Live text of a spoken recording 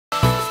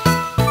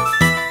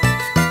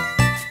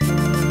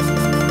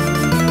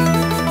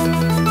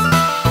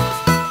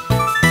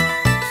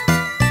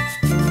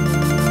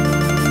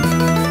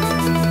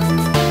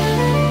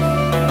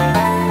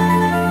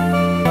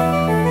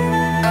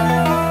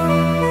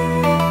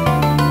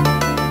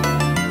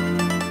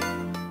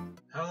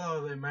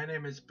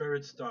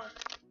Spirit Star,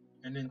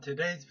 and in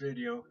today's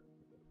video,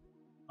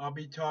 I'll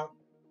be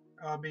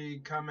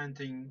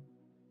commenting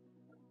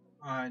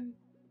on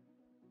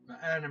the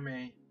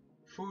anime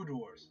Food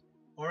Wars,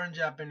 or in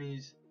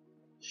Japanese,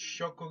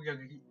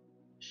 Shokugeki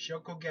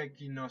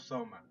no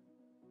Soma.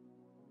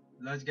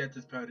 Let's get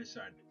this party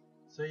started.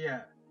 So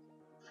yeah,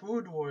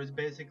 Food Wars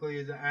basically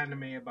is an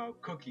anime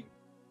about cooking.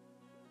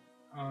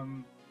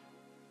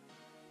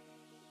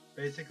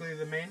 Basically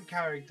the main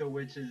character,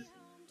 which is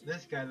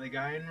this guy, the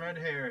guy in red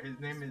hair, his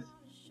name is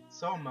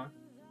Soma.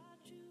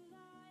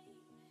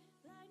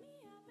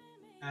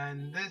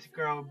 And this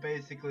girl,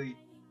 basically,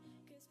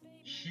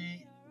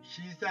 she's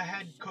the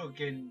head cook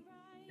in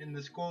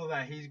the school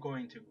that he's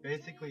going to.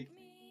 Basically,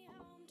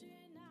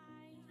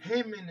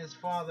 him and his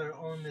father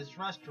own this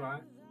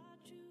restaurant,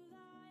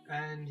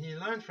 and he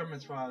learns from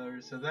his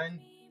father. So then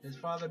his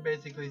father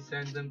basically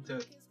sends him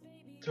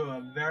to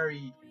a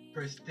very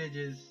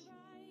prestigious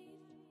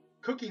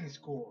cooking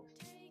school.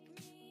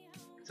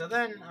 So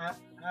then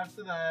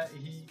after that,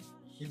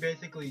 he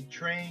basically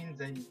trains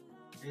in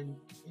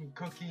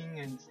cooking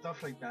and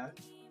stuff like that.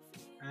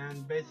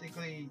 And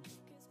basically,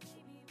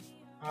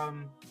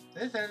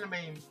 this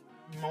anime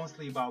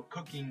mostly about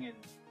cooking, and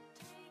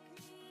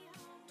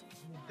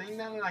the thing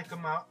that I like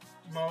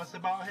most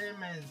about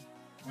him is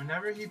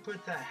whenever he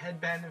puts that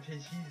headband of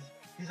his,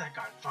 he's like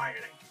on fire,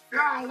 like,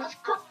 yeah, let's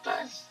cook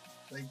this.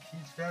 Like,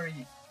 he's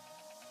very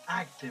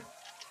active.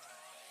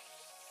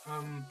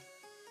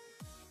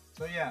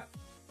 So yeah,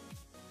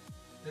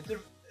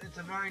 it's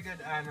a very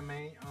good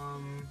anime.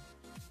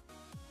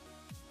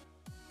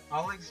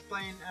 I'll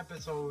explain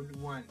episode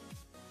 1.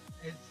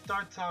 It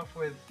starts off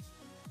with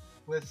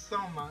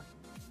Soma.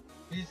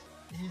 He's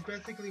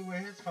basically with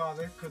his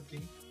father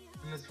cooking,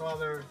 and his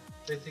father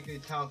basically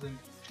tells him,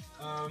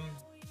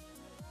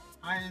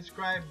 I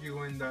inscribed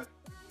you in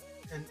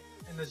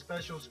the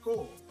special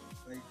school,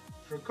 like,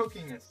 for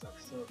cooking and stuff.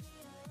 So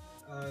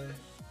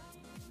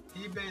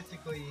he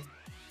basically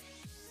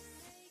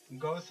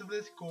goes to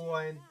the school,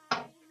 and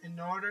in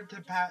order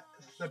to pass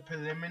the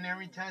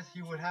preliminary test,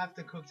 he would have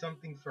to cook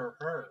something for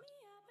her.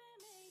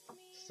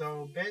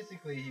 So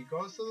basically, he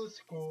goes to the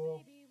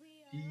school.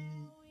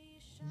 He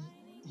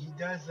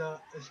does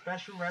a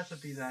special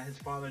recipe that his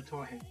father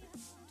taught him,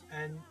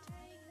 and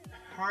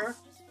her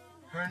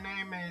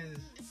name is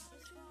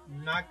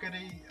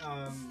Nakari.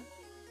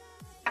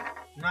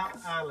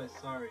 Not Alice.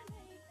 Sorry,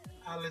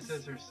 Alice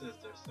is her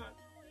sister. So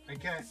I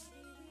can't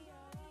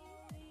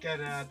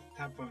get it at the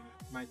top of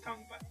my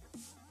tongue, but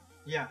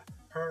yeah,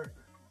 her.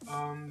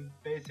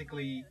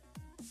 Basically,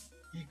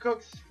 he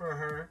cooks for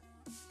her,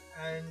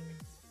 and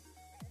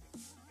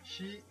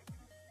she,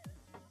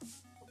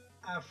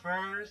 at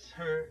first,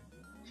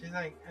 she's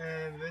like,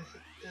 this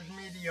is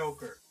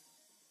mediocre,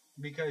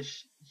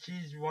 because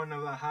she's one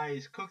of the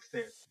highest cooks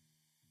there.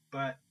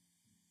 But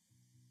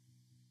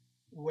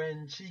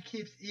when she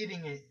keeps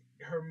eating it,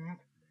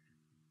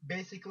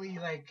 basically,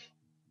 like,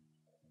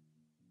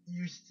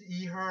 you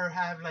see her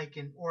have like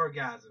an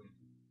orgasm,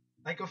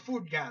 like a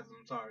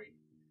foodgasm. Sorry,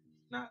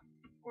 not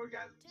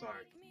orgasm.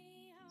 Sorry.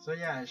 So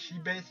yeah, she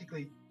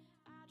basically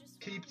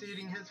keeps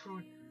eating his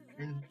food,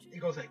 and it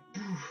goes like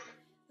poof.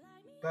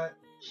 But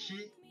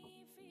she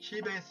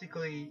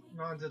basically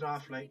nods it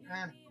off, like,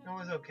 it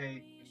was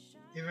okay.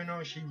 Even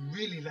though she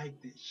really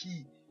liked it,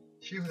 she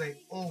was like,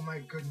 oh my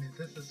goodness,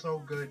 this is so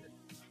good.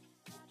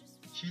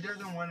 She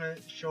doesn't want to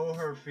show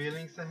her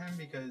feelings to him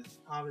because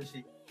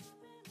obviously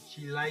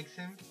she likes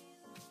him,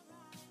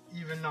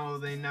 even though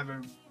they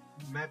never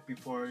met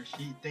before.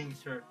 She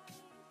thinks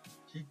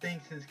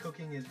his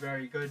cooking is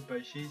very good,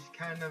 but she's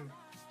kind of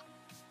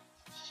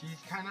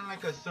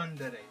like a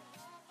tsundere.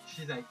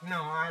 She's like,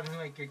 no, I don't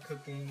like your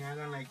cooking, I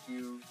don't like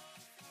you.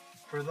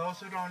 For those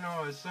who don't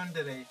know, a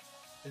tsundere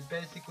is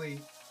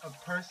basically a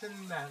person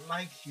that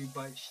likes you,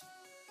 but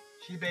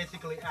she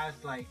basically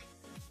acts like,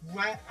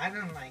 what? I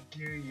don't like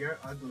you, you're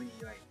ugly.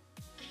 Like,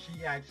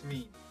 she acts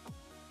mean.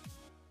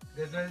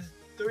 There's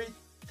three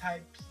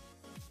types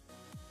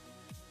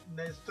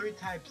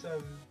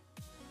of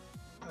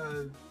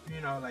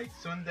like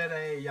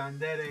tsundere,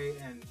 yandere,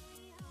 and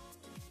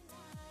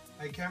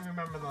I can't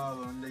remember the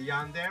other one. The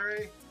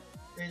yandere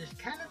is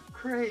kind of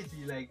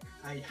crazy, like,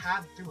 I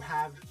have to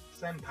have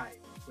senpai,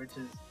 which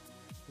is,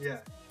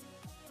 yeah.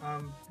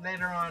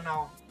 Later on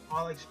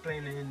I'll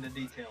explain it in the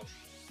details.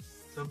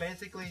 So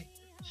basically,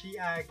 she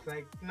acts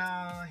like,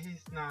 no,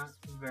 he's not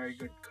a very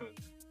good cook.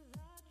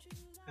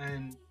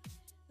 And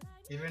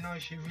even though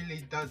she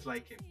really does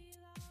like him,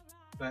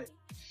 but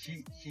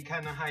she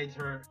kind of hides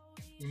her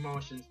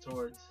emotions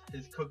towards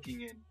his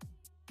cooking and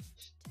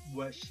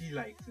what she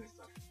likes and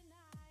stuff.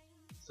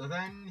 So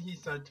then he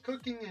starts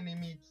cooking, and he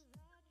meets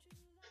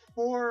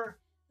four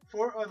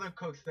other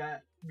cooks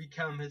that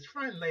become his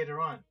friend later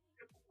on.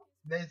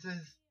 This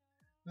is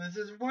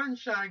one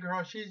shy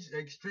girl. She's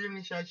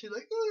extremely shy. She's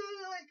like,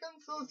 I'm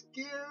so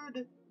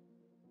scared.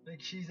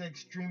 Like, she's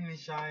extremely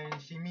shy,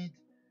 and she meets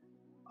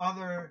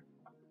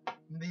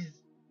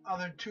these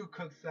other two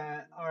cooks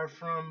that are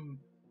from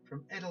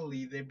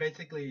Italy. They're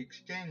basically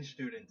exchange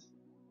students.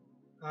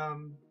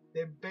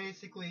 they're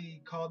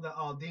basically called the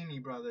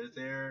Aldini brothers.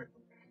 They're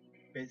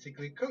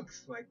basically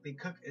cooks. Like they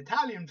cook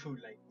Italian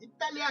food, like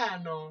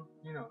Italiano.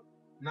 You know,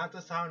 not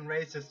to sound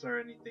racist or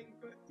anything,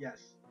 but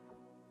yes.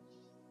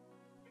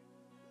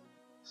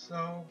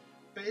 So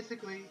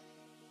basically,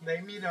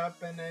 they meet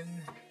up and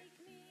then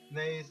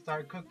they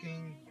start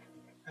cooking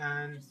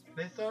and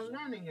they start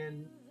learning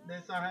and they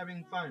start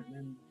having fun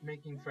and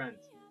making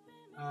friends.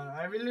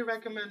 I really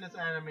recommend this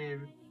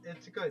anime.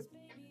 It's good,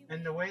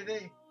 and the way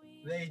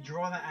they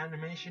draw the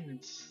animation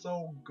is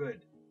so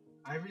good.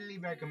 I really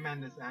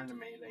recommend this anime.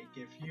 Like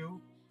if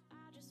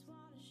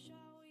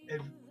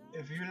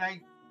if you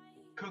like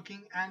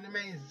cooking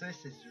animes,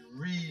 this is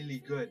really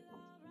good,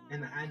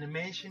 and the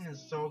animation is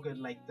so good.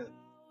 Like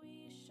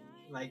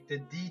the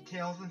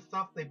details and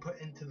stuff they put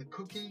into the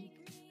cooking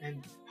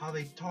and how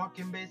they talk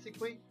in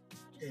basically,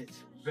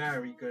 it's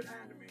very good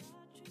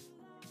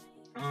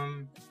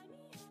anime.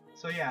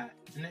 So yeah,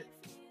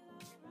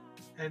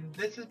 and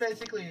this is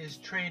basically his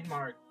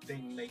trademark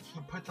thing. Like he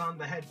puts on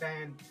the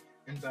headband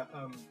and the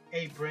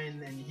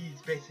apron, and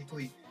he's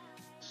basically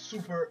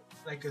super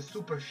like a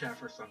super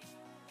chef or something.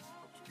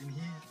 And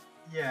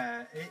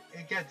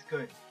it gets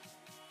good.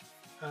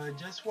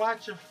 Just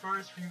watch the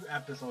first few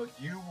episodes.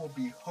 You will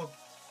be hooked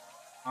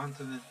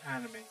onto this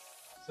anime.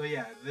 So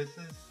yeah, this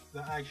is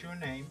the actual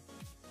name.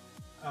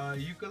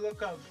 You could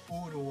look up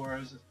Food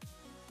Wars.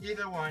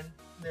 Either one,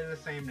 they're the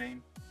same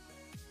name.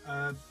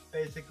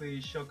 Basically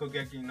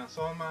Shokugeki no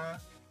Soma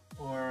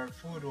or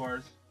Food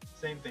Wars,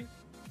 same thing.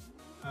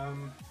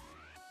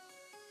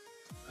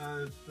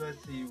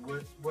 Let's see,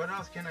 what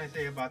else can I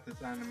say about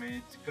this anime?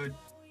 It's good.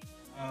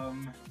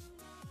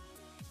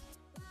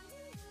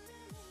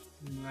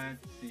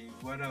 Let's see,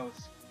 what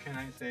else can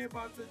I say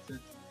about this?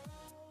 It's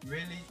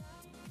really,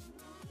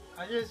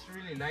 I just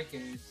really like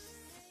it. It's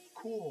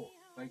cool.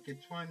 Like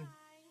it's one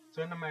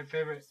of my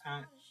favorite.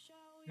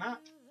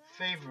 Not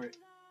favorite,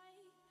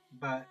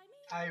 but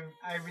I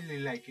really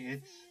like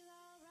it.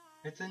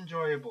 It's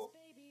enjoyable.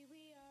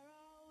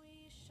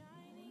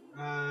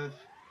 Uh,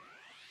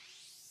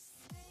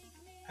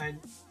 and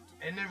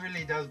it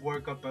really does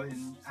work up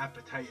an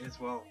appetite as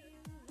well.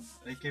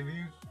 Like if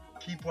you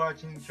keep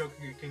watching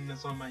Shokugeki no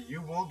Soma,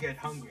 you will get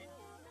hungry.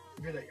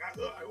 You'll be like,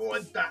 I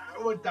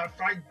want that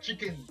fried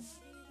chicken,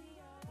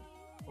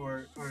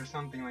 or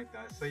something like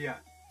that. So yeah,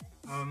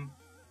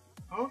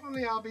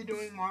 hopefully I'll be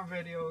doing more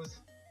videos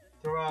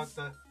throughout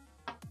the.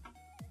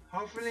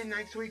 Hopefully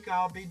next week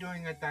I'll be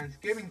doing a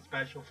Thanksgiving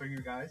special for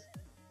you guys.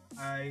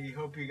 I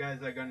hope you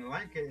guys are gonna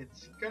like it.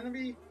 It's gonna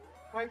be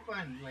quite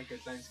fun, like a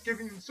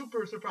Thanksgiving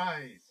super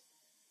surprise.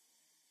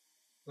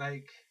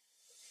 Like,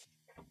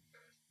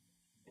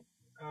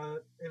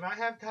 if I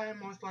have time,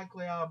 most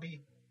likely I'll,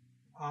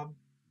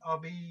 I'll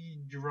be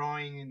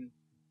drawing and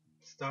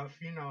stuff.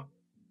 You know,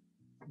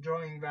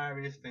 drawing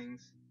various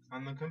things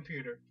on the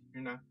computer.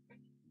 You know,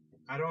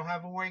 I don't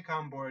have a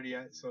Wacom board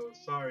yet, so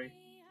sorry.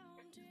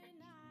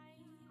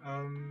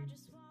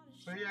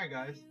 So yeah,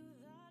 guys,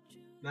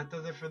 that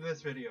does it for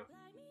this video.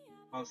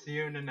 I'll see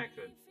you in the next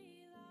one.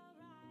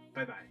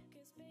 Bye bye.